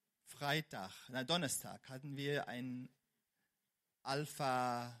Donnerstag hatten wir einen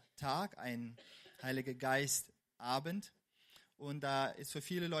Alpha-Tag, einen Heiliger Geist-Abend. Und da ist für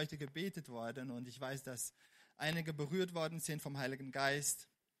viele Leute gebetet worden. Und ich weiß, dass einige berührt worden sind vom Heiligen Geist.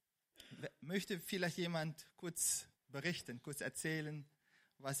 Möchte vielleicht jemand kurz berichten, kurz erzählen,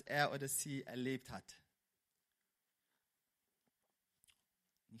 was er oder sie erlebt hat?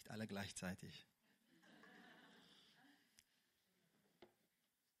 Nicht alle gleichzeitig.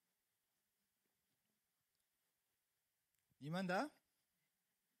 Niemand da?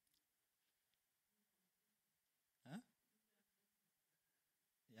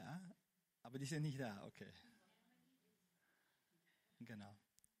 Ja, aber die sind nicht da, okay. Genau.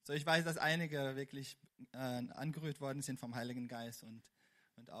 So, ich weiß, dass einige wirklich angerührt worden sind vom Heiligen Geist und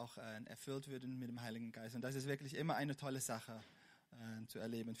auch erfüllt würden mit dem Heiligen Geist. Und das ist wirklich immer eine tolle Sache zu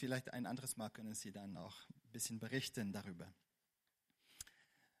erleben. Vielleicht ein anderes Mal können Sie dann auch ein bisschen berichten darüber.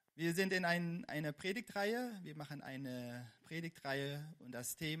 Wir sind in einer Predigtreihe. Wir machen eine Predigtreihe und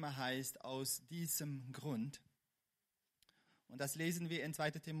das Thema heißt aus diesem Grund. Und das lesen wir in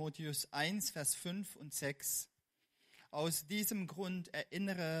 2. Timotheus 1, Vers 5 und 6. Aus diesem Grund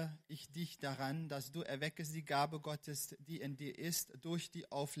erinnere ich dich daran, dass du erweckest die Gabe Gottes, die in dir ist, durch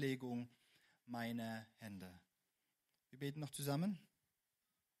die Auflegung meiner Hände. Wir beten noch zusammen.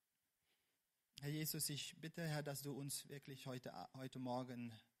 Herr Jesus, ich bitte, Herr, dass du uns wirklich heute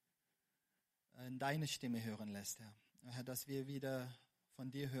Morgen deine Stimme hören lässt, Herr. Herr, dass wir wieder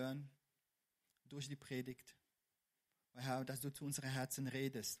von dir hören, durch die Predigt. Herr, dass du zu unseren Herzen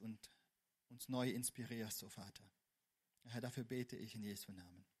redest und uns neu inspirierst, oh Vater. Herr, dafür bete ich in Jesu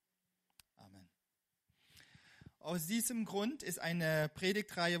Namen. Amen. Aus diesem Grund ist eine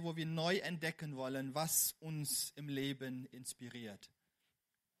Predigtreihe, wo wir neu entdecken wollen, was uns im Leben inspiriert.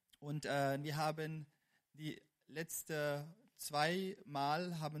 Und wir haben die letzten 2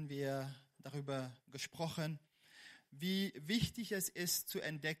 Mal haben wir darüber gesprochen, wie wichtig es ist zu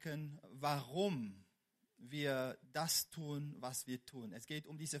entdecken, warum wir das tun, was wir tun. Es geht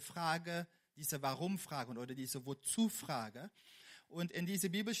um diese Frage, diese Warum-Frage oder diese Wozu-Frage. Und in dieser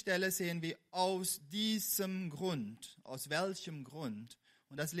Bibelstelle sehen wir aus diesem Grund, aus welchem Grund.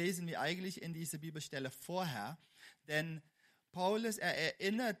 Und das lesen wir eigentlich in dieser Bibelstelle vorher. Denn Paulus, er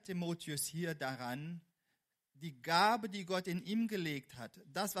erinnert Timotheus hier daran, die Gabe, die Gott in ihm gelegt hat,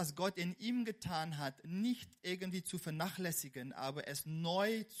 das, was Gott in ihm getan hat, nicht irgendwie zu vernachlässigen, aber es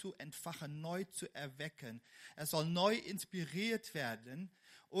neu zu entfachen, neu zu erwecken. Er soll neu inspiriert werden.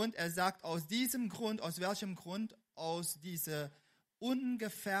 Und er sagt, aus diesem Grund, aus welchem Grund? Aus dieser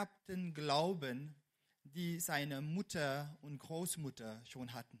ungefärbten Glauben, die seine Mutter und Großmutter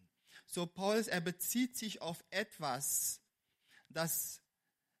schon hatten. So Paulus, er bezieht sich auf etwas, das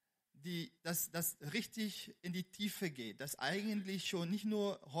richtig in die Tiefe geht, das eigentlich schon nicht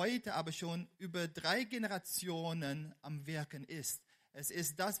nur heute, aber schon über 3 Generationen am Wirken ist. Es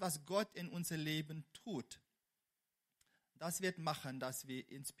ist das, was Gott in unser Leben tut. Das wird machen, dass wir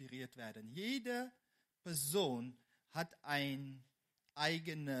inspiriert werden. Jede Person hat einen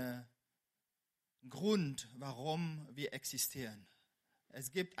eigenen Grund, warum wir existieren.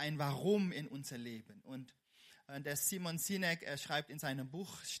 Es gibt ein Warum in unser Leben. Und der Simon Sinek, er schreibt in seinem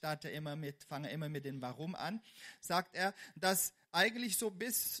Buch, fange immer mit dem Warum an, sagt er, dass eigentlich so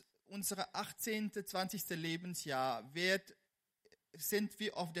bis unsere 18., 20. Lebensjahr sind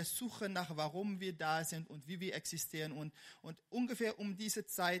wir auf der Suche nach, warum wir da sind und wie wir existieren. Und ungefähr um diese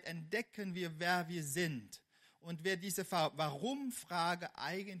Zeit entdecken wir, wer wir sind. Und wird diese Warum-Frage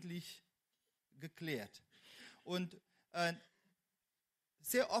eigentlich geklärt. Und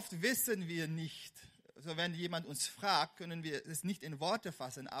sehr oft wissen wir nicht, also wenn jemand uns fragt, können wir es nicht in Worte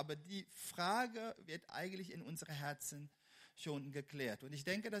fassen, aber die Frage wird eigentlich in unsere Herzen schon geklärt. Und ich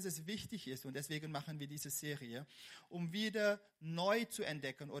denke, dass es wichtig ist, und deswegen machen wir diese Serie, um wieder neu zu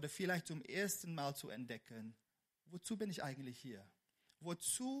entdecken oder vielleicht zum ersten Mal zu entdecken, wozu bin ich eigentlich hier?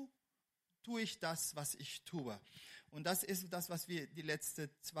 Wozu tue ich das, was ich tue? Und das ist das, was wir die letzten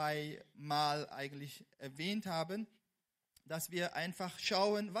 2 Mal eigentlich erwähnt haben, dass wir einfach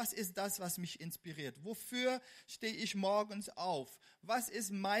schauen, was ist das, was mich inspiriert? Wofür stehe ich morgens auf? Was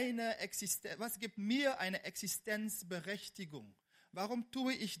ist meine Existenz? Was gibt mir eine Existenzberechtigung? Warum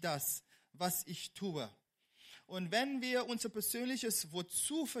tue ich das, was ich tue? Und wenn wir unser persönliches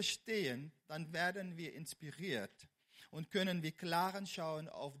Wozu verstehen, dann werden wir inspiriert und können wir klar schauen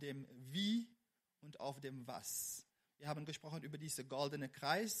auf dem Wie und auf dem Was. Wir haben gesprochen über diesen goldenen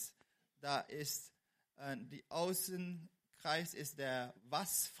Kreis. Da ist die Außenkreis ist der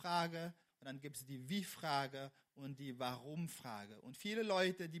Was-Frage und dann gibt es die Wie-Frage und die Warum-Frage. Und viele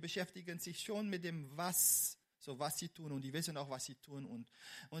Leute, die beschäftigen sich schon mit dem Was so was sie tun und die wissen auch, was sie tun. Und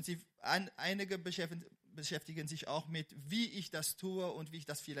einige beschäftigen sich auch mit, wie ich das tue und wie ich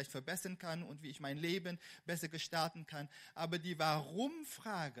das vielleicht verbessern kann und wie ich mein Leben besser gestalten kann. Aber die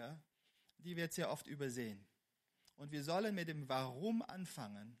Warum-Frage, die wird sehr oft übersehen. Und wir sollen mit dem Warum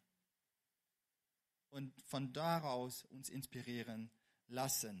anfangen und von daraus uns inspirieren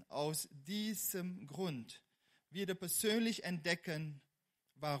lassen. Aus diesem Grund wieder persönlich entdecken,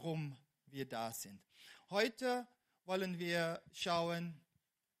 warum wir da sind. Heute wollen wir schauen,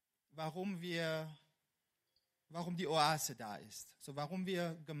 warum die Oase da ist. So, warum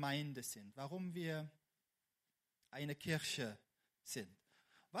wir Gemeinde sind, warum wir eine Kirche sind.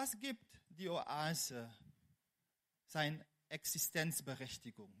 Was gibt die Oase seine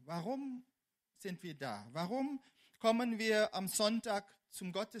Existenzberechtigung? Warum sind wir da? Warum kommen wir am Sonntag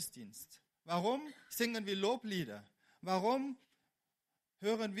zum Gottesdienst? Warum singen wir Loblieder? Warum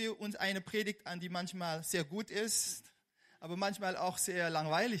hören wir uns eine Predigt an, die manchmal sehr gut ist, aber manchmal auch sehr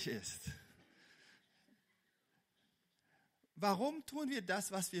langweilig ist? Warum tun wir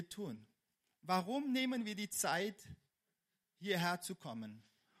das, was wir tun? Warum nehmen wir die Zeit, hierher zu kommen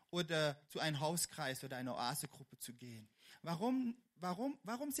oder zu einem Hauskreis oder einer Oasegruppe zu gehen? Warum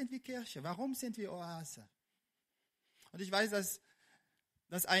sind wir Kirche? Warum sind wir Oase? Und ich weiß, dass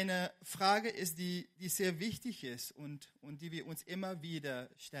das eine Frage ist, die sehr wichtig ist und die wir uns immer wieder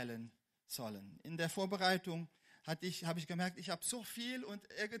stellen sollen. In der Vorbereitung habe ich gemerkt, ich habe so viel und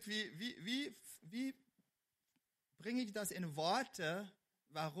irgendwie, wie bringe ich das in Worte,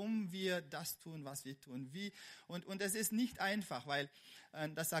 warum wir das tun, was wir tun? Und es ist nicht einfach, weil,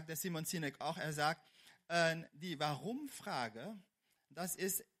 das sagt der Simon Sinek auch, er sagt, die Warum-Frage,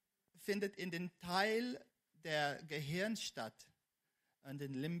 findet in den Teil der Gehirn statt, an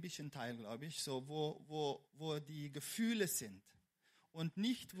den limbischen Teil, glaube ich, so wo die Gefühle sind. Und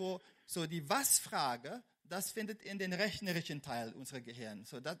nicht so die Was-Frage, das findet in den rechnerischen Teil unserer Gehirn.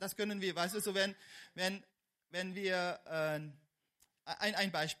 So, das können wir, weißt du, so wenn wir,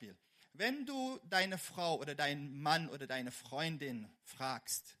 ein Beispiel. Wenn du deine Frau oder deinen Mann oder deine Freundin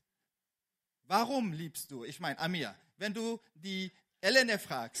fragst, warum liebst du? Ich meine, Amir, wenn du die Elena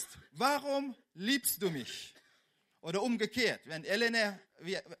fragst, warum liebst du mich? Oder umgekehrt, wenn Elena,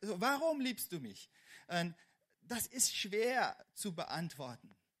 warum liebst du mich? Das ist schwer zu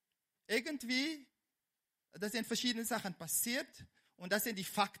beantworten. Irgendwie, das sind verschiedene Sachen passiert und das sind die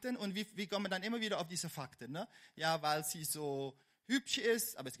Fakten und wir kommen dann immer wieder auf diese Fakten. Ne? Ja, weil sie so hübsch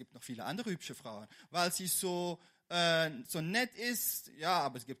ist, aber es gibt noch viele andere hübsche Frauen. Weil sie so nett ist, ja,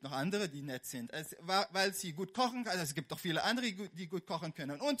 aber es gibt noch andere, die nett sind. Weil sie gut kochen kann, also es gibt doch viele andere, die gut kochen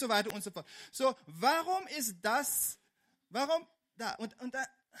können und so weiter und so fort. So, warum ist das, warum da und da,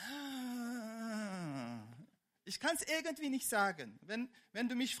 ich kann es irgendwie nicht sagen. Wenn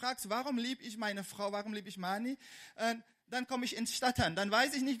du mich fragst, warum liebe ich meine Frau, warum liebe ich Mani, dann komme ich ins Stottern, dann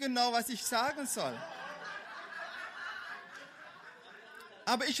weiß ich nicht genau, was ich sagen soll.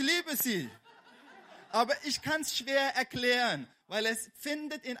 Aber ich liebe sie. Aber ich kann es schwer erklären, weil es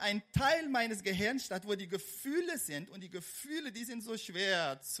findet in einem Teil meines Gehirns statt, wo die Gefühle sind. Und die Gefühle, die sind so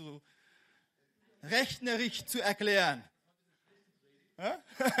schwer rechnerisch zu erklären.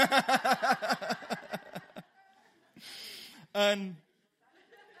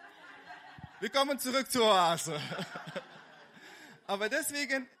 Wir kommen zurück zur Oase. Aber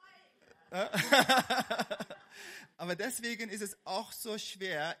deswegen ist es auch so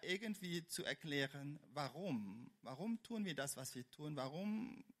schwer, irgendwie zu erklären, warum. Warum tun wir das, was wir tun?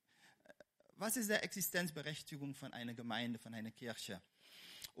 Was ist die Existenzberechtigung von einer Gemeinde, von einer Kirche?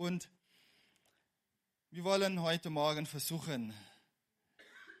 Und wir wollen heute Morgen versuchen,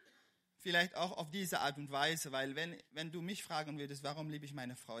 vielleicht auch auf diese Art und Weise, weil wenn du mich fragen würdest, warum liebe ich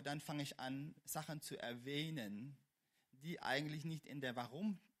meine Frau, dann fange ich an, Sachen zu erwähnen, die eigentlich nicht in der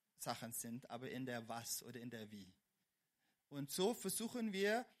Warum-Sachen sind, aber in der Was oder in der Wie. Und so versuchen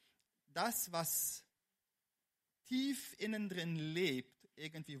wir, das, was tief innen drin lebt,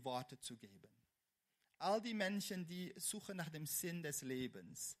 irgendwie Worte zu geben. All die Menschen, die suchen nach dem Sinn des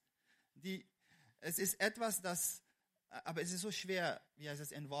Lebens, es ist etwas, aber es ist so schwer, wie es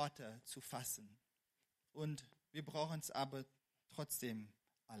ist in Worte zu fassen. Und wir brauchen es aber trotzdem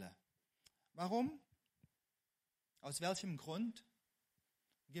alle. Warum? Aus welchem Grund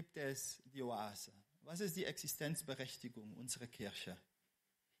gibt es die Oase? Was ist die Existenzberechtigung unserer Kirche?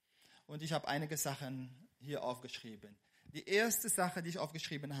 Und ich habe einige Sachen hier aufgeschrieben. Die erste Sache, die ich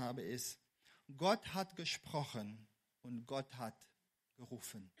aufgeschrieben habe, ist, Gott hat gesprochen und Gott hat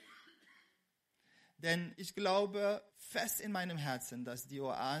gerufen. Denn ich glaube fest in meinem Herzen, dass die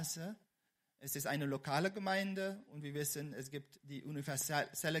Oase, es ist eine lokale Gemeinde und wir wissen, es gibt die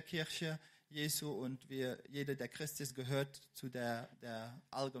universelle Kirche, Jesu und jeder, der Christ ist, gehört zu der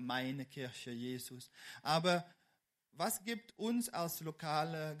allgemeinen Kirche Jesus. Aber was gibt uns als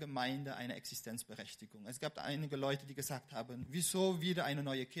lokale Gemeinde eine Existenzberechtigung? Es gab einige Leute, die gesagt haben, wieso wieder eine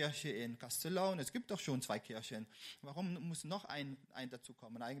neue Kirche in Castellón? Es gibt doch schon 2 Kirchen. Warum muss noch ein dazu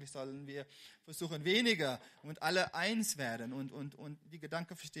kommen? Eigentlich sollen wir versuchen, weniger und alle eins werden. Und die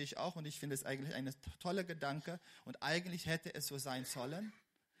Gedanke verstehe ich auch und ich finde es eigentlich eine tolle Gedanke. Und eigentlich hätte es so sein sollen.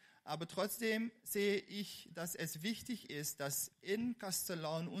 Aber trotzdem sehe ich, dass es wichtig ist, dass in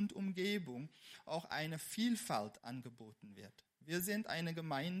Castellón und Umgebung auch eine Vielfalt angeboten wird. Wir sind eine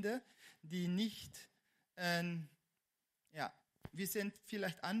Gemeinde, die nicht, wir sind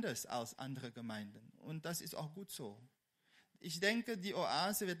vielleicht anders als andere Gemeinden. Und das ist auch gut so. Ich denke, die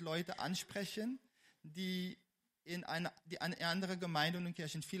Oase wird Leute ansprechen, die in andere Gemeinden und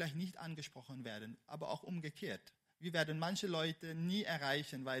Kirchen vielleicht nicht angesprochen werden, aber auch umgekehrt. Wir werden manche Leute nie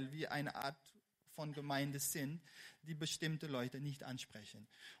erreichen, weil wir eine Art von Gemeinde sind, die bestimmte Leute nicht ansprechen.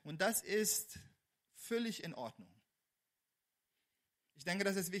 Und das ist völlig in Ordnung. Ich denke,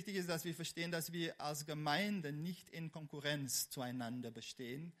 dass es wichtig ist, dass wir verstehen, dass wir als Gemeinde nicht in Konkurrenz zueinander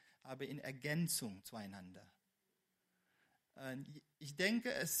bestehen, aber in Ergänzung zueinander. Ich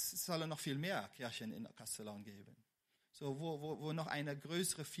denke, es soll noch viel mehr Kirchen in Castellón geben, so wo noch eine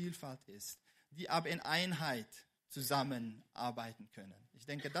größere Vielfalt ist, die aber in Einheit zusammenarbeiten können. Ich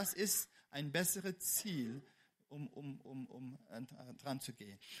denke, das ist ein besseres Ziel, um dran zu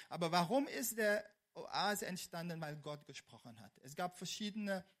gehen. Aber warum ist der Oase entstanden? Weil Gott gesprochen hat. Es gab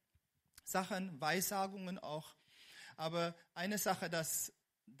verschiedene Sachen, Weissagungen auch. Aber eine Sache, das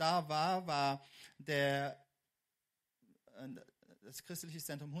da war das christliche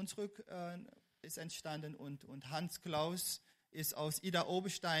Zentrum Hunsrück ist entstanden und Hans Klaus ist aus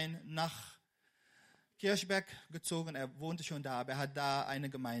Idar-Oberstein nach Kirchberg gezogen, er wohnte schon da, aber er hat da eine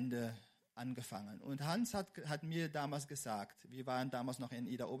Gemeinde angefangen. Und Hans hat mir damals gesagt, wir waren damals noch in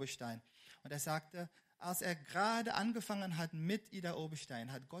Idar-Oberstein, und er sagte, als er gerade angefangen hat mit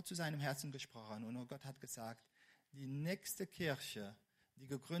Idar-Oberstein, hat Gott zu seinem Herzen gesprochen und Gott hat gesagt, die nächste Kirche, die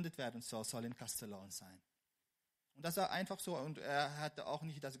gegründet werden soll in Castellón sein. Und das war einfach so, und er hatte auch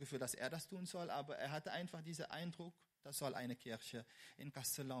nicht das Gefühl, dass er das tun soll, aber er hatte einfach diesen Eindruck, da soll eine Kirche in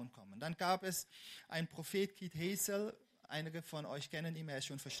Castellón kommen. Dann gab es einen Prophet, Keith Hazel. Einige von euch kennen ihn, er ist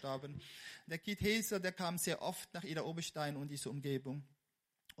schon verstorben. Der Keith Hazel, der kam sehr oft nach Idar-Oberstein und diese Umgebung.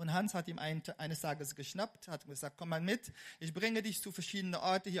 Und Hans hat ihm eines Tages geschnappt, hat gesagt, komm mal mit, ich bringe dich zu verschiedenen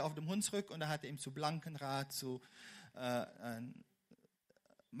Orten hier auf dem Hunsrück. Und er hat ihm zu Blankenrath, zu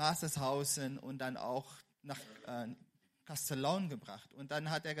Mastershausen und dann auch nach Castellón gebracht. Und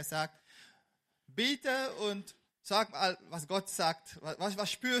dann hat er gesagt, bete und sag mal, was Gott sagt.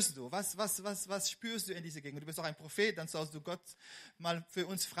 Was spürst du? Was spürst du in dieser Gegend? Du bist doch ein Prophet, dann sollst du Gott mal für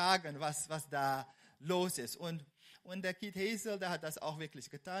uns fragen, was da los ist. Und der Keith Hazel, der hat das auch wirklich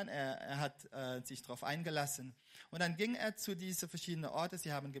getan. Er hat sich darauf eingelassen. Und dann ging er zu diesen verschiedenen Orten,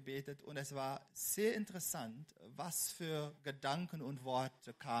 sie haben gebetet. Und es war sehr interessant, was für Gedanken und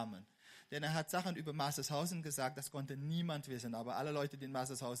Worte kamen. Denn er hat Sachen über Mastershausen gesagt, das konnte niemand wissen. Aber alle Leute, die in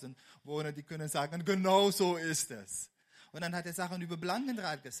Mastershausen wohnen, die können sagen, genau so ist es. Und dann hat er Sachen über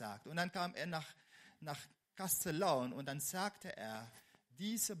Blankenrath gesagt. Und dann kam er nach Castellón und dann sagte er,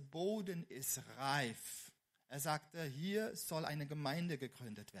 dieser Boden ist reif. Er sagte, hier soll eine Gemeinde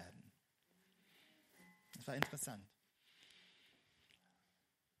gegründet werden. Das war interessant.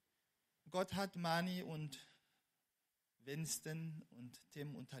 Gott hat Mani und Winston und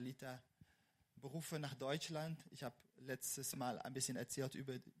Tim und Talita berufen nach Deutschland. Ich habe letztes Mal ein bisschen erzählt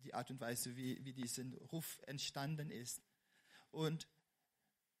über die Art und Weise, wie dieser Ruf entstanden ist. Und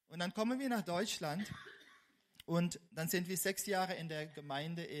dann kommen wir nach Deutschland und dann sind wir 6 Jahre in der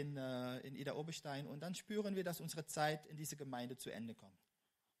Gemeinde in Idar-Oberstein und dann spüren wir, dass unsere Zeit in dieser Gemeinde zu Ende kommt.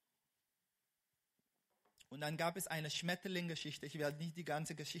 Und dann gab es eine Schmetterling-Geschichte. Ich werde nicht die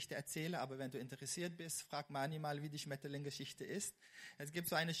ganze Geschichte erzählen, aber wenn du interessiert bist, frag Mani mal, wie die Schmetterling-Geschichte ist. Es gibt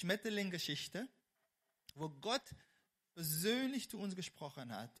so eine Schmetterling-Geschichte, wo Gott persönlich zu uns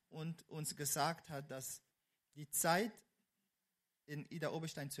gesprochen hat und uns gesagt hat, dass die Zeit in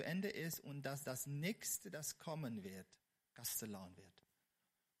Idar-Oberstein zu Ende ist und dass das Nächste, das kommen wird, Castellón wird.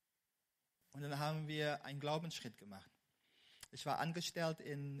 Und dann haben wir einen Glaubensschritt gemacht. Ich war angestellt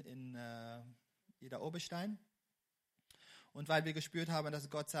in Idar-Oberstein. Und weil wir gespürt haben, dass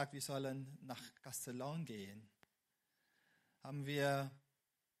Gott sagt, wir sollen nach Castellón gehen,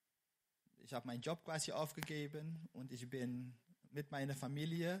 ich habe meinen Job quasi aufgegeben und ich bin mit meiner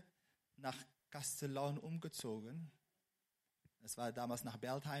Familie nach Castellón umgezogen. Es war damals nach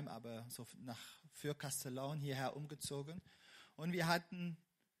Beltheim, aber für Castellón hierher umgezogen. Und wir hatten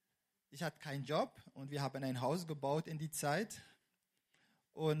ich hatte keinen Job und wir haben ein Haus gebaut in die Zeit.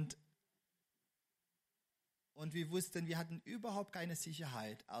 Und wir wussten, wir hatten überhaupt keine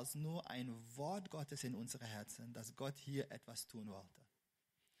Sicherheit, als nur ein Wort Gottes in unsere Herzen, dass Gott hier etwas tun wollte.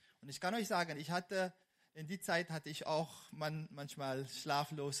 Und ich kann euch sagen, in die Zeit hatte ich auch manchmal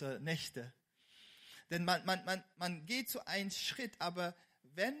schlaflose Nächte. Denn man geht so einen Schritt, aber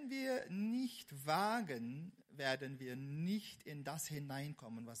wenn wir nicht wagen, werden wir nicht in das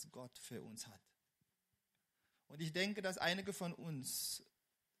hineinkommen, was Gott für uns hat. Und ich denke, dass einige von uns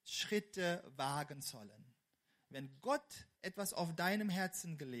Schritte wagen sollen. Wenn Gott etwas auf deinem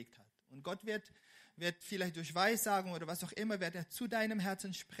Herzen gelegt hat und Gott wird vielleicht durch Weissagung oder was auch immer, wird er zu deinem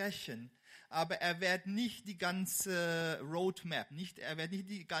Herzen sprechen, aber er wird nicht die ganze Roadmap, er wird nicht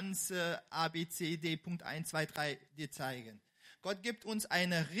die ganze ABCD Punkt 1, 2, 3 dir zeigen. Gott gibt uns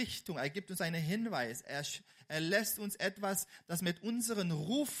eine Richtung, er gibt uns einen Hinweis, er lässt uns etwas, das mit unserem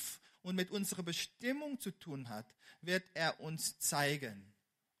Ruf und mit unserer Bestimmung zu tun hat, wird er uns zeigen.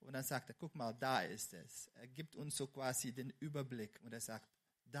 Und dann sagt er, guck mal, da ist es. Er gibt uns so quasi den Überblick und er sagt,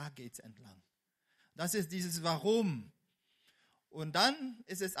 da geht's entlang. Das ist dieses Warum. Und dann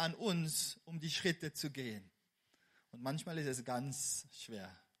ist es an uns, um die Schritte zu gehen. Und manchmal ist es ganz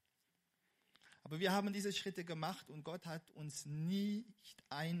schwer. Aber wir haben diese Schritte gemacht und Gott hat uns nicht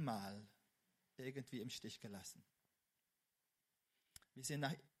einmal irgendwie im Stich gelassen. Wir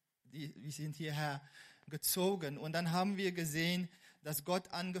sind hierher gezogen und dann haben wir gesehen, dass Gott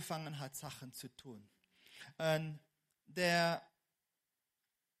angefangen hat, Sachen zu tun. Der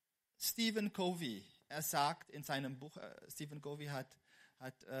Stephen Covey, er sagt in seinem Buch, Stephen Covey hat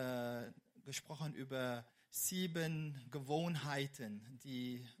gesprochen über 7 Gewohnheiten,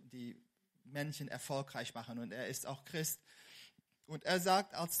 die Menschen erfolgreich machen. Und er ist auch Christ. Und er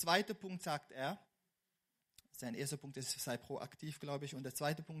sagt, als zweiter Punkt sagt er, sein erster Punkt ist, sei proaktiv, glaube ich. Und der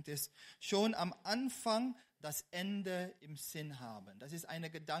zweite Punkt ist, schon am Anfang das Ende im Sinn haben. Das ist ein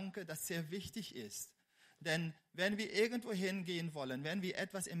Gedanke, das sehr wichtig ist. Denn wenn wir irgendwo hingehen wollen, wenn wir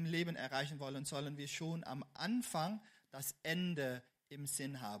etwas im Leben erreichen wollen, sollen wir schon am Anfang das Ende im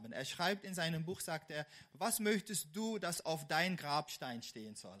Sinn haben. Er schreibt in seinem Buch, sagt er, was möchtest du, dass auf dein Grabstein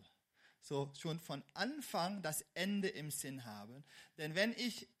stehen soll? So schon von Anfang das Ende im Sinn haben. Denn wenn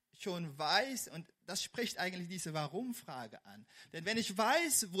ich schon weiß, und das spricht eigentlich diese Warum-Frage an, denn wenn ich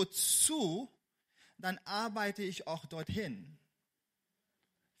weiß, wozu, dann arbeite ich auch dorthin.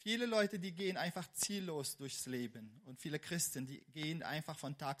 Viele Leute, die gehen einfach ziellos durchs Leben und viele Christen, die gehen einfach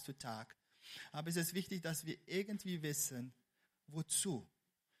von Tag zu Tag. Aber es ist wichtig, dass wir irgendwie wissen, wozu.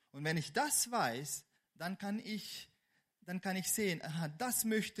 Und wenn ich das weiß, dann kann ich sehen, aha, das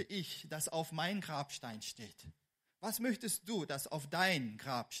möchte ich, dass auf mein Grabstein steht. Was möchtest du, dass auf dein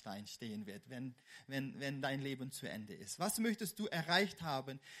Grabstein stehen wird, wenn dein Leben zu Ende ist? Was möchtest du erreicht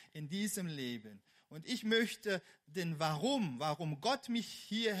haben in diesem Leben? Und ich möchte den warum Gott mich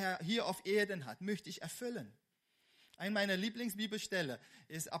hier auf Erden hat, möchte ich erfüllen. Eine meiner Lieblingsbibelstelle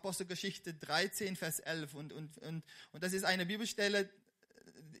ist Apostelgeschichte 13, Vers 11. Und das ist eine Bibelstelle,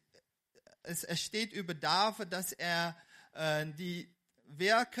 es steht über David, dass er die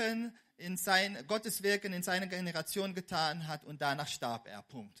Gottes Wirken in seiner Generation getan hat und danach starb er.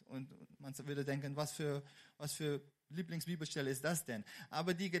 Punkt. Und man würde denken, was für Lieblingsbibelstelle ist das denn?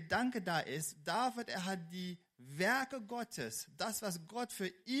 Aber die Gedanke da ist, David, er hat die Werke Gottes, das, was Gott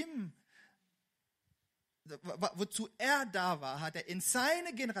für ihn, wozu er da war, hat er in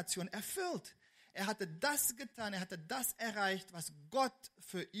seiner Generation erfüllt. Er hatte das getan, er hatte das erreicht, was Gott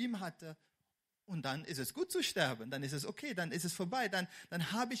für ihn hatte. Und dann ist es gut zu sterben, dann ist es okay, dann ist es vorbei, dann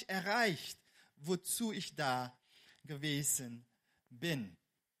habe ich erreicht, wozu ich da gewesen bin.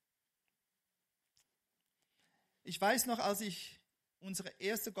 Ich weiß noch, als ich unsere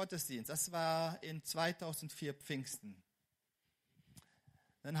erste Gottesdienst, das war in 2004 Pfingsten,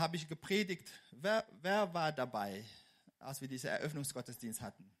 dann habe ich gepredigt. Wer war dabei, als wir diesen Eröffnungsgottesdienst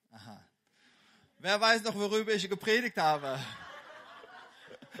hatten? Aha. Wer weiß noch, worüber ich gepredigt habe?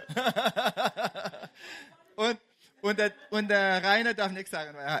 und der Rainer darf nichts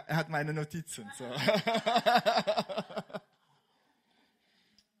sagen, weil er hat meine Notizen. So.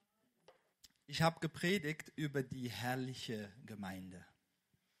 Ich habe gepredigt über die herrliche Gemeinde,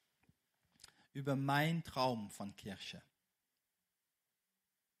 über meinen Traum von Kirche.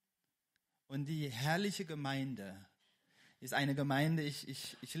 Und die herrliche Gemeinde ist eine Gemeinde,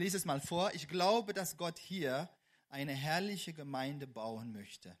 ich lese es mal vor, ich glaube, dass Gott hier eine herrliche Gemeinde bauen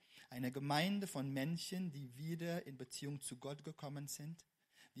möchte. Eine Gemeinde von Menschen, die wieder in Beziehung zu Gott gekommen sind.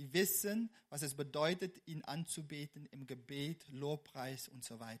 die wissen, was es bedeutet, ihn anzubeten im Gebet, Lobpreis und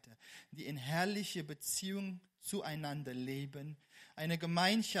so weiter, die in herrliche Beziehung zueinander leben, eine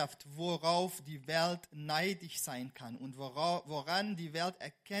Gemeinschaft, worauf die Welt neidisch sein kann und woran die Welt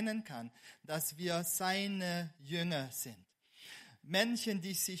erkennen kann, dass wir seine Jünger sind. Menschen,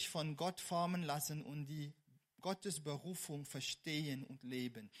 die sich von Gott formen lassen und die Gottes Berufung verstehen und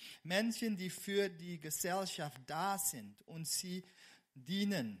leben. Menschen, die für die Gesellschaft da sind und sie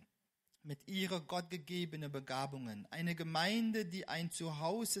dienen mit ihren gottgegebenen Begabungen. Eine Gemeinde, die ein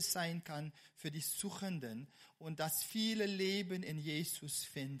Zuhause sein kann für die Suchenden und das viele Leben in Jesus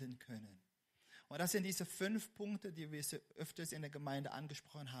finden können. Und das sind diese 5 Punkte, die wir öfters in der Gemeinde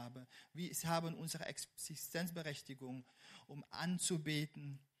angesprochen haben. Wir haben unsere Existenzberechtigung, um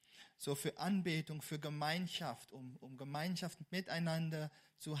anzubeten, so für Anbetung, für Gemeinschaft, um Gemeinschaft miteinander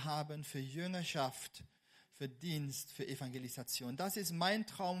zu haben, für Jüngerschaft, für Dienst, für Evangelisation. Das ist mein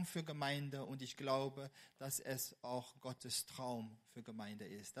Traum für Gemeinde und ich glaube, dass es auch Gottes Traum für Gemeinde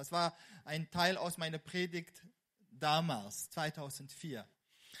ist. Das war ein Teil aus meiner Predigt damals, 2004.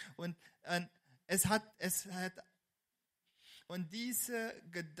 Und und diese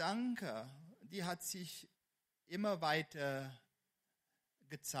Gedanke, die hat sich immer weiter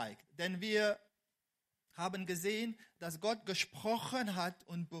gezeigt. Denn wir haben gesehen, dass Gott gesprochen hat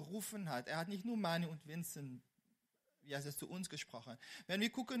und berufen hat. Er hat nicht nur Mani und Vincent, wie heißt es, zu uns gesprochen. Wenn wir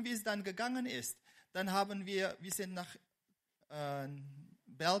gucken, wie es dann gegangen ist, dann wir sind nach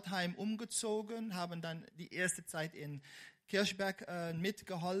Beltheim umgezogen, haben dann die erste Zeit in Kirchberg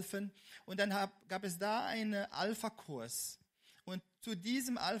mitgeholfen und dann gab es da einen Alpha-Kurs. Und zu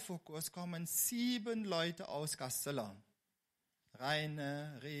diesem Alpha-Kurs kommen 7 Leute aus Castellon.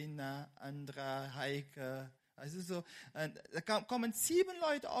 Rainer, Rena, Andra, Heike, also so, da kommen 7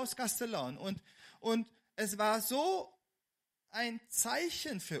 Leute aus Castellon und es war so ein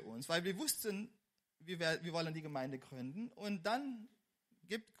Zeichen für uns, weil wir wussten, wir wollen die Gemeinde gründen und dann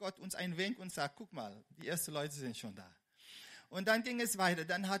gibt Gott uns einen Wink und sagt, guck mal, die ersten Leute sind schon da. Und dann ging es weiter,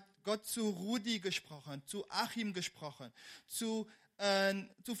 dann hat Gott zu Rudi gesprochen, zu Achim gesprochen, zu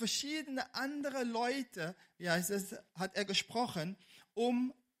verschiedenen anderen Leuten, hat er gesprochen,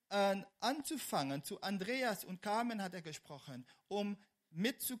 um anzufangen. Zu Andreas und Carmen hat er gesprochen, um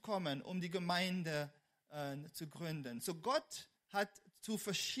mitzukommen, um die Gemeinde zu gründen. So Gott hat zu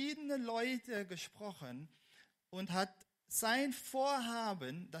verschiedenen Leuten gesprochen und hat sein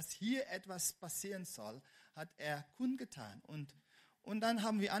Vorhaben, dass hier etwas passieren soll, hat er kundgetan. Und dann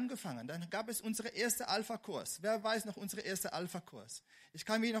haben wir angefangen. Dann gab es unsere erste Alpha-Kurs. Wer weiß noch unsere erste Alpha-Kurs? Ich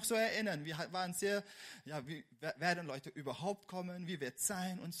kann mich noch so erinnern. Wir waren sehr, wie werden Leute überhaupt kommen? Wie wird es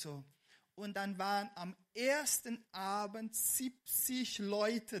sein? Und so. Und dann waren am ersten Abend 70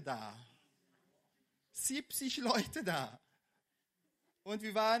 Leute da. 70 Leute da. Und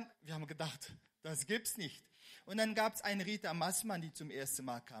wir haben gedacht, das gibt's nicht. Und dann gab es einen Rita Massmann, die zum ersten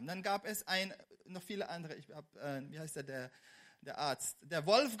Mal kam. Dann gab es noch viele andere. Wie heißt der Arzt? Der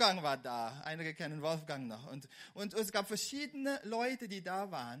Wolfgang war da. Einige kennen Wolfgang noch. Und es gab verschiedene Leute, die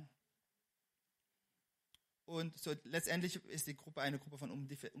da waren. Und so letztendlich ist die Gruppe eine Gruppe von um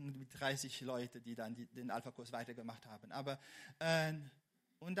die 30 Leute, die dann den Alpha-Kurs weitergemacht haben.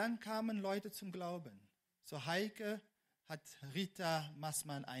 Und dann kamen Leute zum Glauben. So Heike hat Rita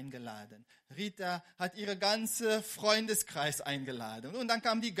Massmann eingeladen. Rita hat ihre ganze Freundeskreis eingeladen. Und dann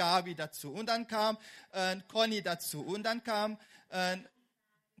kam die Gabi dazu. Und dann kam Conny dazu. Und dann kam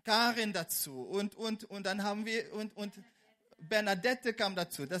Karin dazu. Und dann haben wir, und Bernadette kam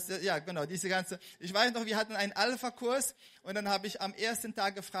dazu. Diese ganze. Ich weiß noch, wir hatten einen Alpha-Kurs. Und dann habe ich am ersten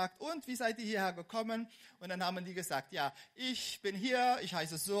Tag gefragt, und wie seid ihr hierher gekommen? Und dann haben die gesagt, ja, ich bin hier, ich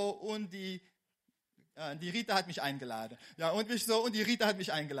heiße so, und die Rita hat mich eingeladen. Ja, und die Rita hat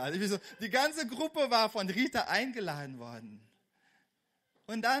mich eingeladen. Die ganze Gruppe war von Rita eingeladen worden.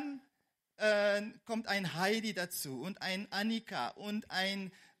 Und dann kommt ein Heidi dazu und ein Annika und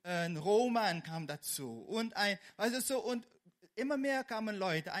ein Roman kam dazu und und immer mehr kamen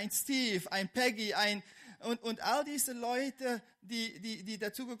Leute, ein Steve, ein Peggy, und all diese Leute, die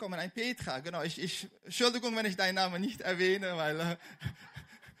dazugekommen, ein Petra, genau, Entschuldigung, wenn ich deinen Namen nicht erwähne, weil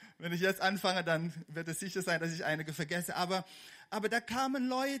wenn ich jetzt anfange, dann wird es sicher sein, dass ich einige vergesse. Aber da kamen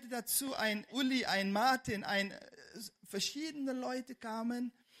Leute dazu, ein Uli, ein Martin, verschiedene Leute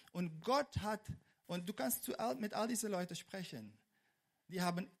kamen und Gott und du kannst mit all diesen Leuten sprechen. Die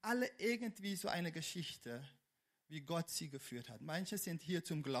haben alle irgendwie so eine Geschichte, wie Gott sie geführt hat. Manche sind hier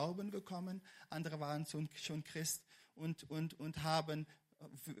zum Glauben gekommen, andere waren schon Christ und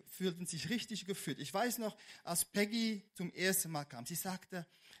fühlten sich richtig geführt. Ich weiß noch, als Peggy zum ersten Mal kam, sie sagte,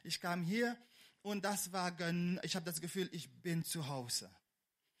 ich kam hier und ich habe das Gefühl, ich bin zu Hause.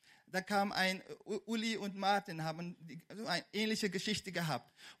 da kam Uli und Martin haben eine ähnliche Geschichte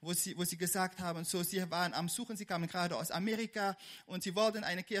gehabt, wo sie gesagt haben, so, sie waren am Suchen, sie kamen gerade aus Amerika und sie wollten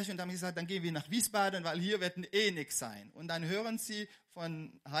eine Kirche und haben gesagt, dann gehen wir nach Wiesbaden, weil hier wird nichts sein. Und dann hören sie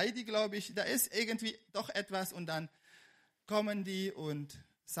von Heidi, glaube ich, da ist irgendwie doch etwas und dann kommen die und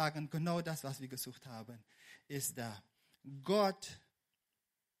sagen, genau das, was wir gesucht haben, ist da. Gott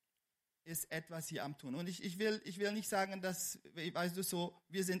ist etwas hier am Tun. Und ich will nicht sagen, dass, weißt du so,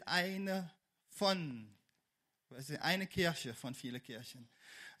 wir sind eine Kirche von vielen Kirchen.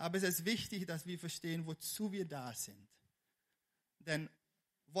 Aber es ist wichtig, dass wir verstehen, wozu wir da sind. Denn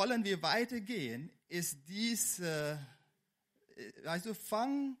wollen wir weitergehen, ist weißt du,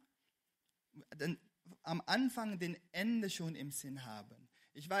 am Anfang den Ende schon im Sinn haben.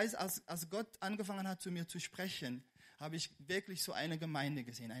 Ich weiß, als Gott angefangen hat, zu mir zu sprechen, habe ich wirklich so eine Gemeinde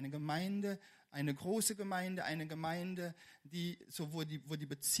gesehen. Eine Gemeinde, eine große Gemeinde, eine Gemeinde, wo die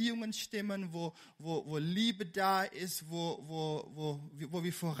Beziehungen stimmen, wo Liebe da ist, wo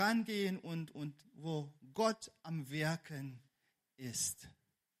wir vorangehen und wo Gott am Wirken ist.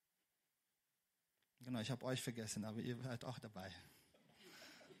 Genau, ich habe euch vergessen, aber ihr seid auch dabei.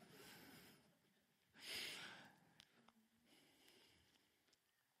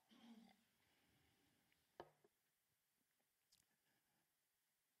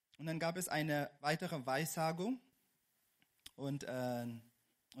 Und dann gab es eine weitere Weissagung und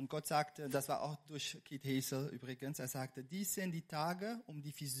Gott sagte, das war auch durch Keith Hazel übrigens, er sagte, dies sind die Tage, um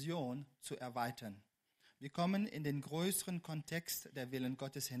die Vision zu erweitern. Wir kommen in den größeren Kontext der Willen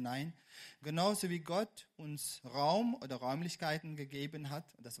Gottes hinein, genauso wie Gott uns Raum oder Räumlichkeiten gegeben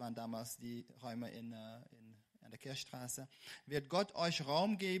hat, das waren damals die Räume an der Kirchstraße, wird Gott euch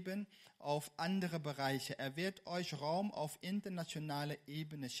Raum geben auf andere Bereiche. Er wird euch Raum auf internationaler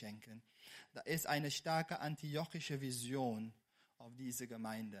Ebene schenken. Da ist eine starke antiochische Vision auf diese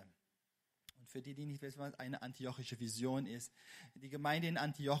Gemeinde. Und für die nicht wissen, was eine antiochische Vision ist, die Gemeinde in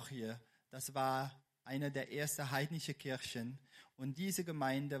Antiochia, das war eine der ersten heidnischen Kirchen und diese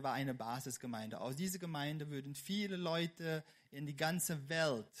Gemeinde war eine Basisgemeinde. Aus dieser Gemeinde würden viele Leute in die ganze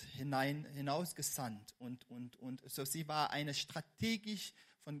Welt hinausgesandt und so sie war eine strategisch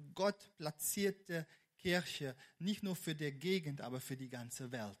von Gott platzierte Kirche, nicht nur für die Gegend, aber für die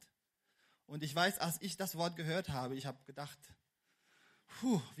ganze Welt. Und ich weiß, als ich das Wort gehört habe, ich habe gedacht,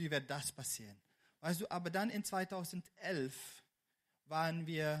 wie wird das passieren? Weißt du, aber dann in 2011 waren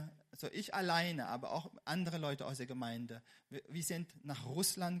wir, also ich alleine, aber auch andere Leute aus der Gemeinde, wir sind nach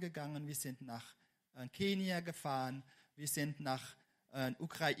Russland gegangen, wir sind nach Kenia gefahren, wir sind nach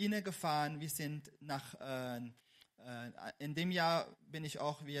Ukraine gefahren, wir sind in dem Jahr bin ich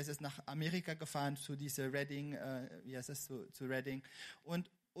auch, nach Amerika gefahren, zu dieser Reading, zu Reading. Und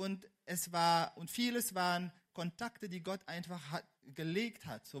vieles waren Kontakte, die Gott einfach gelegt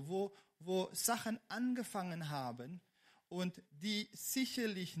hat, so wo Sachen angefangen haben und die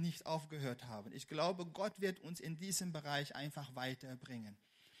sicherlich nicht aufgehört haben. Ich glaube, Gott wird uns in diesem Bereich einfach weiterbringen.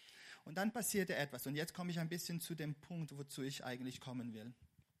 Und dann passierte etwas. Und jetzt komme ich ein bisschen zu dem Punkt, wozu ich eigentlich kommen will.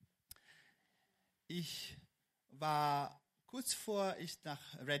 Ich war kurz vor ich nach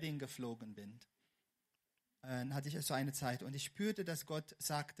Reading geflogen bin, hatte ich so eine Zeit und ich spürte, dass Gott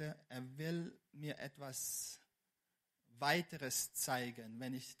sagte, er will mir etwas weiteres zeigen,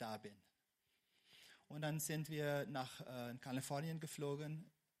 wenn ich da bin. Und dann sind wir nach Kalifornien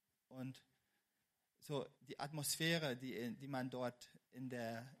geflogen und so die Atmosphäre, die man dort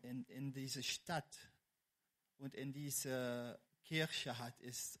in diese Stadt und in diese Kirche hat,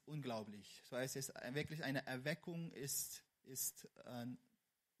 ist unglaublich. So, es ist wirklich eine Erweckung ist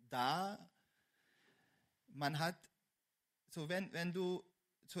da. Man hat, so wenn du,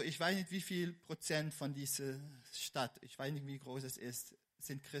 so ich weiß nicht wie viel Prozent von dieser Stadt, ich weiß nicht wie groß es ist,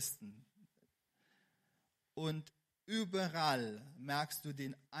 sind Christen. Und überall merkst du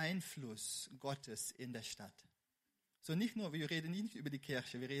den Einfluss Gottes in der Stadt. So nicht nur, wir reden nicht über die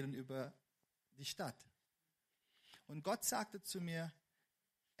Kirche, wir reden über die Stadt. Und Gott sagte zu mir,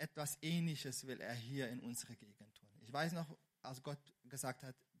 etwas Ähnliches will er hier in unserer Gegend tun. Ich weiß noch, als Gott gesagt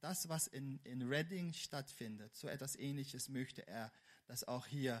hat, das, was in Reading stattfindet, so etwas Ähnliches möchte er, dass auch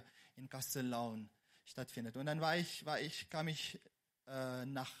hier in Kastellaun stattfindet. Und dann kam ich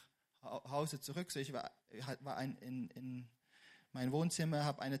nach Hause zurück. So ich war in mein Wohnzimmer,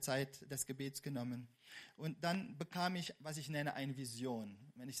 habe eine Zeit des Gebets genommen. Und dann bekam ich, was ich nenne, eine Vision.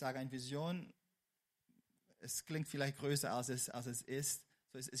 Wenn ich sage eine Vision, es klingt vielleicht größer, als es ist.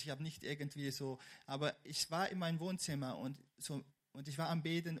 Ich habe nicht irgendwie so, aber ich war in meinem Wohnzimmer und ich war am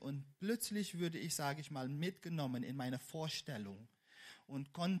Beten und plötzlich würde ich, sage ich mal, mitgenommen in meine Vorstellung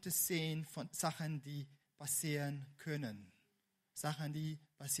und konnte sehen von Sachen, die passieren können. Sachen, die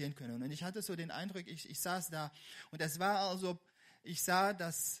passieren können. Und ich hatte so den Eindruck, ich saß da und es war also, ich sah,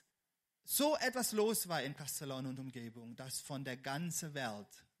 dass so etwas los war in Castellon und Umgebung, dass von der ganzen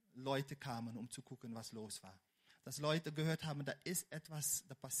Welt Leute kamen, um zu gucken, was los war. Dass Leute gehört haben, da ist etwas,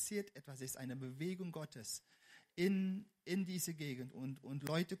 da passiert etwas, ist eine Bewegung Gottes in diese Gegend. Und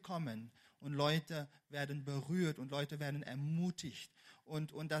Leute kommen und Leute werden berührt und Leute werden ermutigt.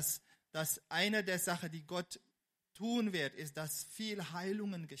 Und das eine der Sachen, die Gott tun wird, ist, dass viel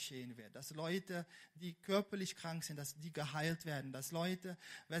Heilungen geschehen wird, dass Leute, die körperlich krank sind, dass die geheilt werden, dass Leute,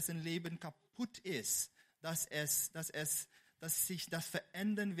 wessen Leben kaputt ist, dass sich das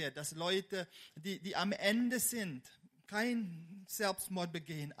verändern wird, dass Leute, die am Ende sind, kein Selbstmord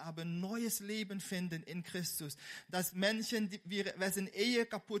begehen, aber neues Leben finden in Christus, dass Menschen, wessen Ehe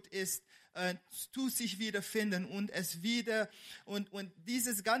kaputt ist, zu sich wiederfinden und es wieder, und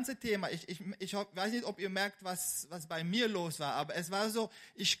dieses ganze Thema, ich weiß nicht, ob ihr merkt, was bei mir los war, aber es war so,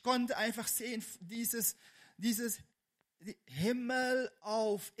 ich konnte einfach sehen, dieses Himmel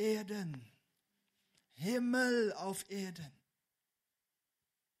auf Erden. Himmel auf Erden.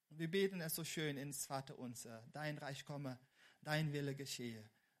 Und wir beten es so schön ins Vaterunser. Dein Reich komme, dein Wille geschehe,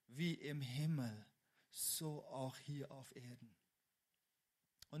 wie im Himmel, so auch hier auf Erden.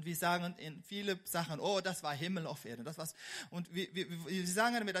 Und wir sagen in viele Sachen, oh, das war Himmel auf Erden. Und wir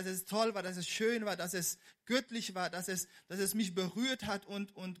sagen damit, dass es toll war, dass es schön war, dass es göttlich war, dass es mich berührt hat.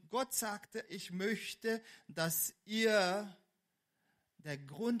 Und Gott sagte, ich möchte, dass ihr, der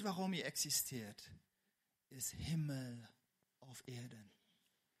Grund, warum ihr existiert, ist Himmel auf Erden.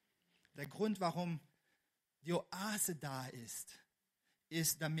 Der Grund, warum die Oase da ist,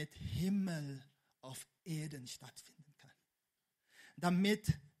 damit Himmel auf Erden stattfinden kann.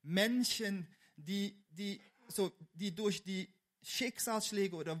 Damit Menschen, die durch die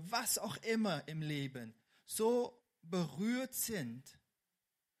Schicksalsschläge oder was auch immer im Leben so berührt sind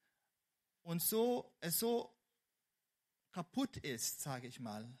und es so kaputt ist, sage ich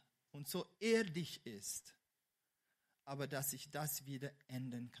mal, und so erdig ist, aber dass sich das wieder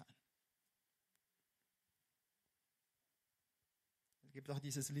ändern kann. Es gibt auch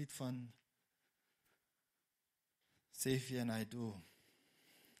dieses Lied von Xavier Naidoo.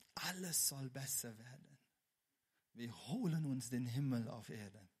 Alles soll besser werden. Wir holen uns den Himmel auf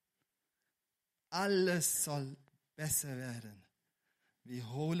Erden. Alles soll besser werden. Wir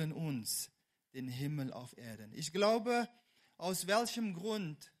holen uns den Himmel auf Erden. Ich glaube, aus welchem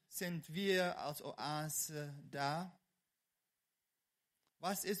Grund sind wir als Oase da?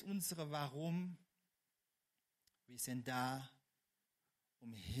 Was ist unsere Warum? Wir sind da,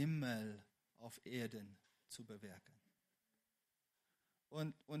 um Himmel auf Erden zu bewirken.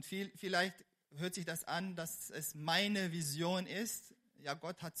 Und vielleicht hört sich das an, dass es meine Vision ist. Ja,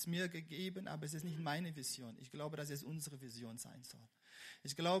 Gott hat es mir gegeben, aber es ist nicht meine Vision. Ich glaube, dass es unsere Vision sein soll.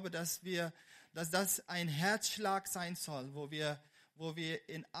 Ich glaube, dass das ein Herzschlag sein soll, wo wir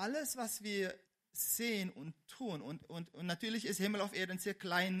in alles, was wir sehen und tun, und natürlich ist Himmel auf Erden sehr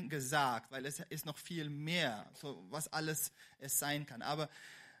klein gesagt, weil es ist noch viel mehr, so was alles es sein kann. Aber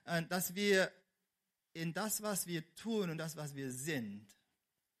dass wir in das, was wir tun und das, was wir sind,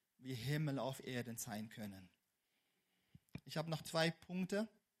 wie Himmel auf Erden sein können. Ich habe noch 2 Punkte.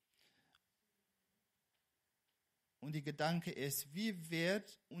 Und die Gedanke ist, wie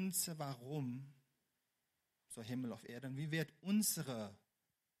wird unser Warum, so Himmel auf Erden, wie wird unsere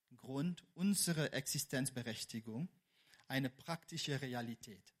Grund, unsere Existenzberechtigung eine praktische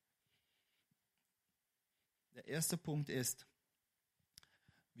Realität? Der erste Punkt ist,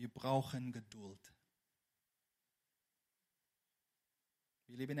 wir brauchen Geduld.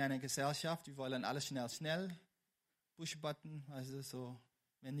 Wir leben in einer Gesellschaft, wir wollen alles schnell, Push-Button, also so,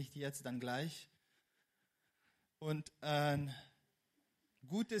 wenn nicht jetzt, dann gleich. Und ein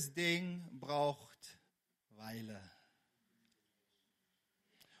gutes Ding braucht Weile.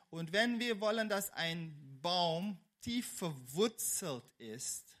 Und wenn wir wollen, dass ein Baum tief verwurzelt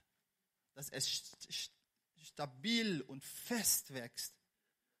ist, dass es stabil und fest wächst,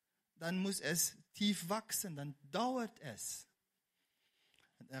 dann muss es tief wachsen, dann dauert es.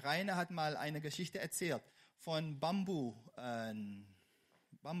 Der Rainer hat mal eine Geschichte erzählt von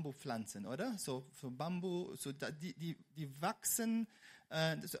Bambupflanzen, oder? So für Bambu, so die wachsen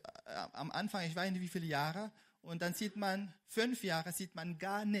am Anfang, ich weiß nicht wie viele Jahre, und dann sieht man 5 Jahre sieht man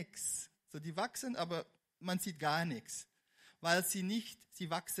gar nichts. So die wachsen, aber man sieht gar nichts, weil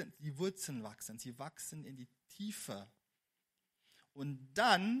die Wurzeln wachsen, sie wachsen in die Tiefe. Und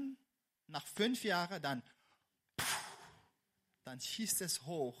dann nach 5 Jahren dann schießt es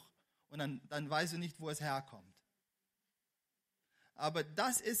hoch und dann weißt du nicht, wo es herkommt. Aber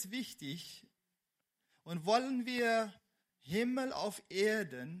das ist wichtig. Und wollen wir Himmel auf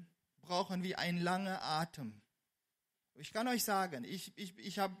Erden brauchen wir einen langen Atem. Ich kann euch sagen,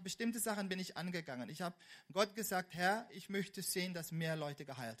 ich habe bestimmte Sachen bin ich angegangen. Ich habe Gott gesagt, Herr, ich möchte sehen, dass mehr Leute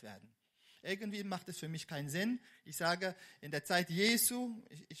geheilt werden. Irgendwie macht es für mich keinen Sinn. Ich sage, in der Zeit Jesu,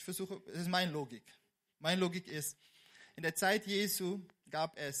 ich versuche, das ist meine Logik. Meine Logik ist, in der Zeit Jesu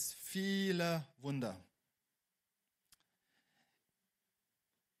gab es viele Wunder.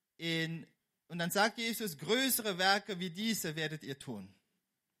 Und dann sagt Jesus, größere Werke wie diese werdet ihr tun.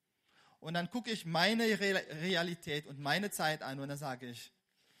 Und dann gucke ich meine Realität und meine Zeit an und dann sage ich,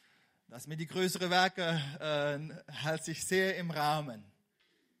 dass mir die größeren Werke hält sich sehr im Rahmen.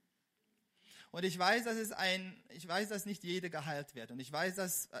 Und ich weiß, dass nicht jeder geheilt wird. Und ich weiß,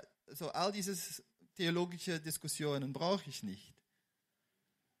 dass so all diese theologische Diskussionen brauche ich nicht.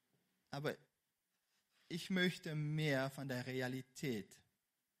 Aber ich möchte mehr von der Realität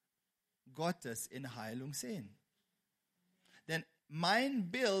Gottes in Heilung sehen. Denn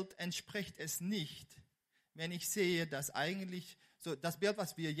mein Bild entspricht es nicht, wenn ich sehe, dass eigentlich, so das Bild,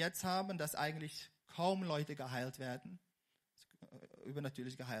 was wir jetzt haben, dass eigentlich kaum Leute geheilt werden,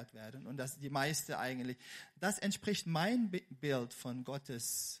 übernatürlich geheilt werden und dass die meisten eigentlich, das entspricht mein Bild von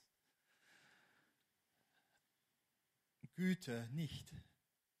Gottes Güte nicht.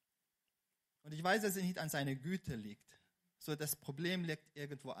 Und ich weiß, dass es nicht an seiner Güte liegt. So, das Problem liegt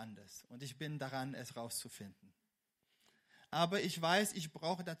irgendwo anders. Und ich bin daran, es rauszufinden. Aber ich weiß, ich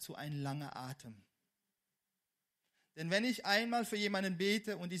brauche dazu einen langen Atem. Denn wenn ich einmal für jemanden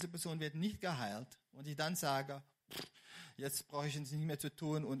bete und diese Person wird nicht geheilt und ich dann sage, jetzt brauche ich es nicht mehr zu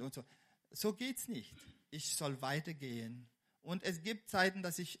tun und so. So geht's nicht. Ich soll weitergehen. Und es gibt Zeiten,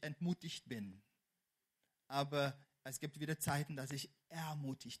 dass ich entmutigt bin. Aber es gibt wieder Zeiten, dass ich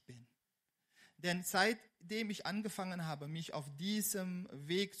ermutigt bin. Denn seitdem ich angefangen habe, mich auf diesem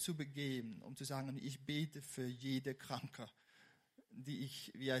Weg zu begeben, um zu sagen, ich bete für jede Kranke,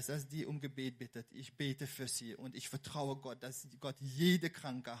 die um Gebet bittet, ich bete für sie und ich vertraue Gott, dass Gott jede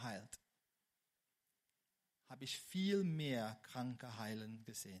Kranke heilt, habe ich viel mehr Kranke heilen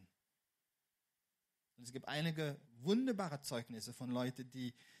gesehen. Und es gibt einige wunderbare Zeugnisse von Leuten,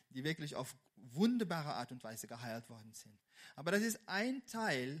 die wirklich auf wunderbare Art und Weise geheilt worden sind. Aber das ist ein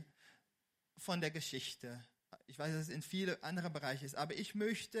Teil von der Geschichte. Ich weiß, dass es in viele andere Bereiche ist, aber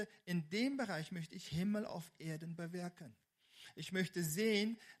in dem Bereich möchte ich Himmel auf Erden bewirken. Ich möchte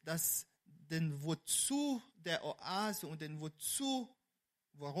sehen, dass den Wozu der Oase und den Wozu,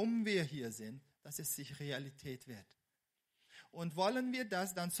 warum wir hier sind, dass es sich Realität wird. Und wollen wir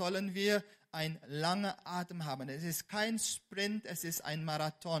das, dann sollen wir einen langen Atem haben. Es ist kein Sprint, es ist ein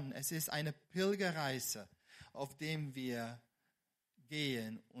Marathon, es ist eine Pilgerreise, auf dem wir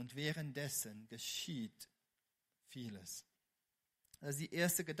gehen und währenddessen geschieht vieles. Das ist die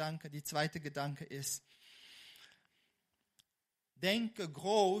erste Gedanke. Die zweite Gedanke ist, denke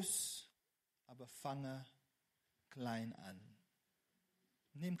groß, aber fange klein an.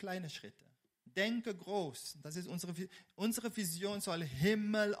 Nimm kleine Schritte. Denke groß. Das ist unsere Vision soll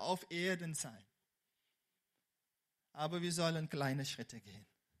Himmel auf Erden sein. Aber wir sollen kleine Schritte gehen.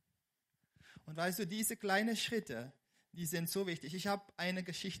 Und weißt du, diese kleinen Schritte, die sind so wichtig. Ich habe eine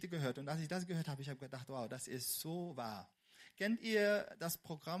Geschichte gehört und als ich das gehört habe, ich habe gedacht, wow, das ist so wahr. Kennt ihr das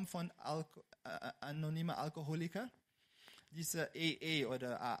Programm von anonyme Alkoholiker? Diese AA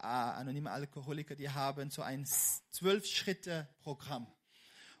oder AA, anonyme Alkoholiker, die haben so ein 12-Schritte-Programm.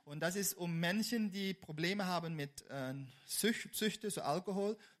 Und das ist um Menschen, die Probleme haben mit Süchte, so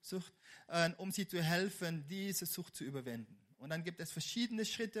Alkoholsucht, um sie zu helfen, diese Sucht zu überwinden. Und dann gibt es verschiedene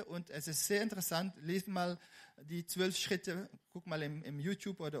Schritte und es ist sehr interessant. Lest mal die 12 Schritte, guck mal im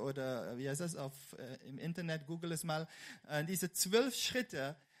YouTube oder wie heißt das, im Internet, google es mal. Diese 12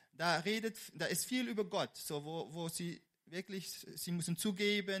 Schritte, da ist viel über Gott, so wo sie müssen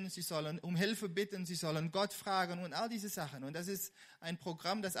zugeben, sie sollen um Hilfe bitten, sie sollen Gott fragen und all diese Sachen. Und das ist ein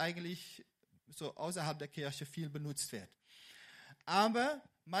Programm, das eigentlich so außerhalb der Kirche viel benutzt wird. Aber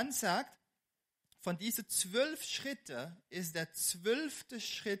man sagt, von diesen 12 Schritten ist der 12.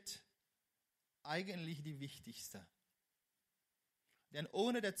 Schritt eigentlich die wichtigste. Denn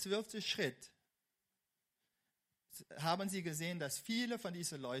ohne der 12. Schritt haben sie gesehen, dass viele von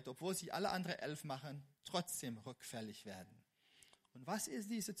diesen Leuten, obwohl sie alle anderen 11 machen, trotzdem rückfällig werden. Und was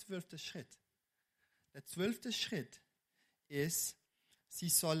ist dieser 12. Schritt? Der 12. Schritt ist, sie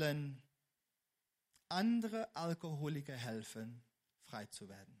sollen andere Alkoholiker helfen, frei zu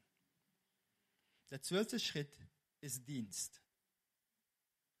werden. Der 12. Schritt ist Dienst.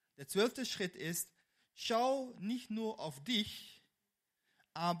 Der 12. Schritt ist, schau nicht nur auf dich,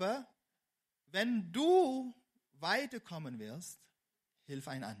 aber wenn du weiterkommen willst, hilf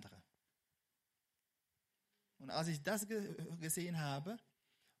ein anderer. Und als ich das gesehen habe,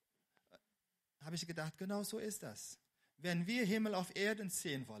 habe ich gedacht, genau so ist das. Wenn wir Himmel auf Erden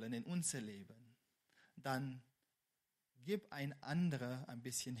sehen wollen in unser Leben, dann gib ein anderer ein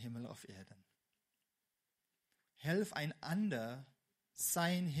bisschen Himmel auf Erden. Helf ein anderer,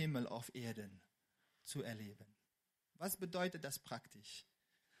 sein Himmel auf Erden zu erleben. Was bedeutet das praktisch?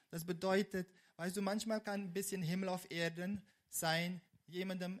 Das bedeutet, weißt du, manchmal kann ein bisschen Himmel auf Erden sein,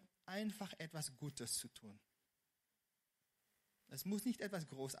 jemandem einfach etwas Gutes zu tun. Es muss nicht etwas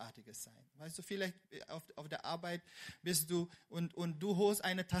Großartiges sein. Weißt du, vielleicht auf der Arbeit bist du und du holst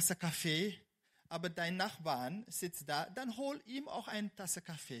eine Tasse Kaffee, aber dein Nachbarn sitzt da, dann hol ihm auch eine Tasse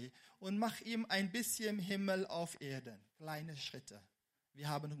Kaffee und mach ihm ein bisschen Himmel auf Erden. Kleine Schritte. Wir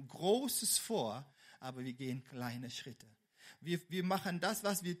haben Großes vor, aber wir gehen kleine Schritte. Wir machen das,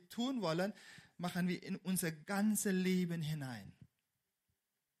 was wir tun wollen, machen wir in unser ganzes Leben hinein.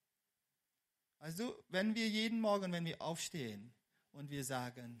 Also, wenn wir jeden Morgen, wenn wir aufstehen und wir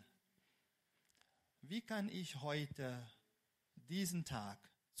sagen, wie kann ich heute diesen Tag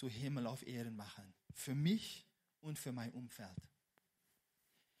zu Himmel auf Erden machen? Für mich und für mein Umfeld.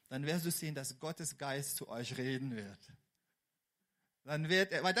 Dann wirst du sehen, dass Gottes Geist zu euch reden wird. Dann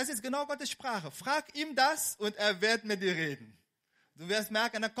wird er, weil das ist genau Gottes Sprache. Frag ihm das und er wird mit dir reden. Du wirst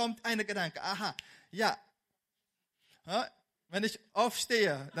merken, da kommt ein Gedanke. Aha, ja. Wenn ich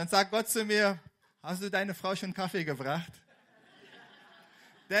aufstehe, dann sagt Gott zu mir, hast du deine Frau schon Kaffee gebracht?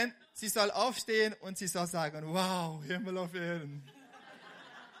 Denn sie soll aufstehen und sie soll sagen, wow, Himmel auf Erden.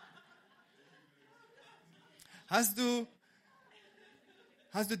 Hast du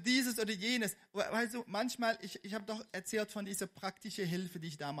dieses oder jenes? Weißt du, manchmal, ich habe doch erzählt von dieser praktischen Hilfe, die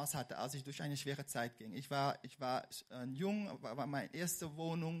ich damals hatte, als ich durch eine schwere Zeit ging. Ich war jung, war meine erste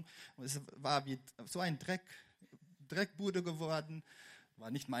Wohnung und es war wie so ein Dreckbude geworden.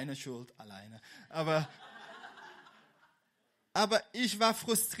 War nicht meine Schuld alleine, aber ich war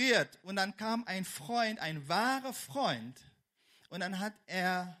frustriert und dann kam ein Freund, ein wahrer Freund und dann hat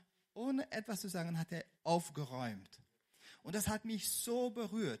er, ohne etwas zu sagen, hat er aufgeräumt. Und das hat mich so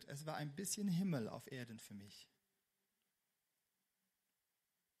berührt. Es war ein bisschen Himmel auf Erden für mich.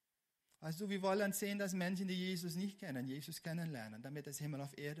 Also wir wollen sehen, dass Menschen, die Jesus nicht kennen, Jesus kennenlernen, damit es Himmel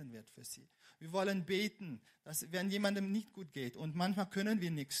auf Erden wird für sie. Wir wollen beten, dass wenn jemandem nicht gut geht und manchmal können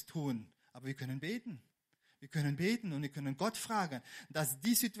wir nichts tun, aber wir können beten. Wir können beten und wir können Gott fragen, dass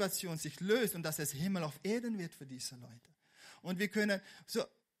die Situation sich löst und dass es Himmel auf Erden wird für diese Leute. Und wir können, so,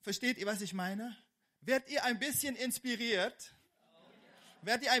 versteht ihr, was ich meine? Werdet ihr ein bisschen inspiriert?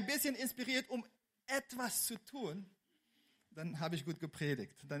 Werdet ihr ein bisschen inspiriert, um etwas zu tun? Dann habe ich gut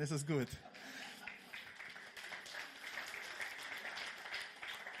gepredigt. Dann ist es gut.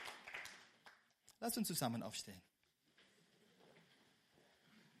 Lasst uns zusammen aufstehen.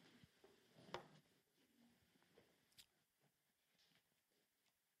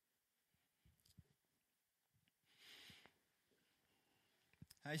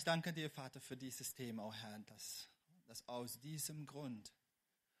 Herr, ich danke dir, Vater, für dieses Thema, oh Herr, dass aus diesem Grund,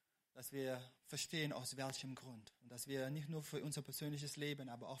 dass wir verstehen, aus welchem Grund. Und dass wir nicht nur für unser persönliches Leben,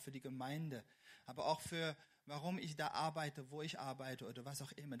 aber auch für die Gemeinde, aber auch für, warum ich da arbeite, wo ich arbeite oder was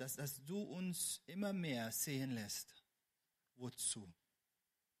auch immer, dass du uns immer mehr sehen lässt, wozu.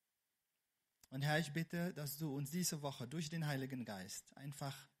 Und Herr, ich bitte, dass du uns diese Woche durch den Heiligen Geist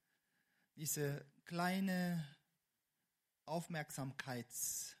einfach diese kleine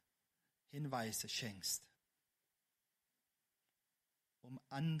Aufmerksamkeitshinweise schenkst, um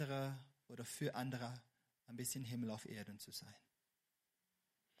andere oder für andere ein bisschen Himmel auf Erden zu sein.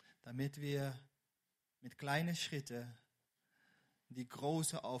 Damit wir mit kleinen Schritten die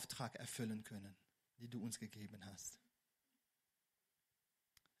große Auftrag erfüllen können, die du uns gegeben hast.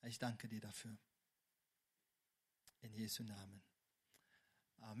 Ich danke dir dafür. In Jesu Namen.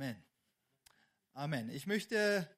 Amen. Amen. Ich möchte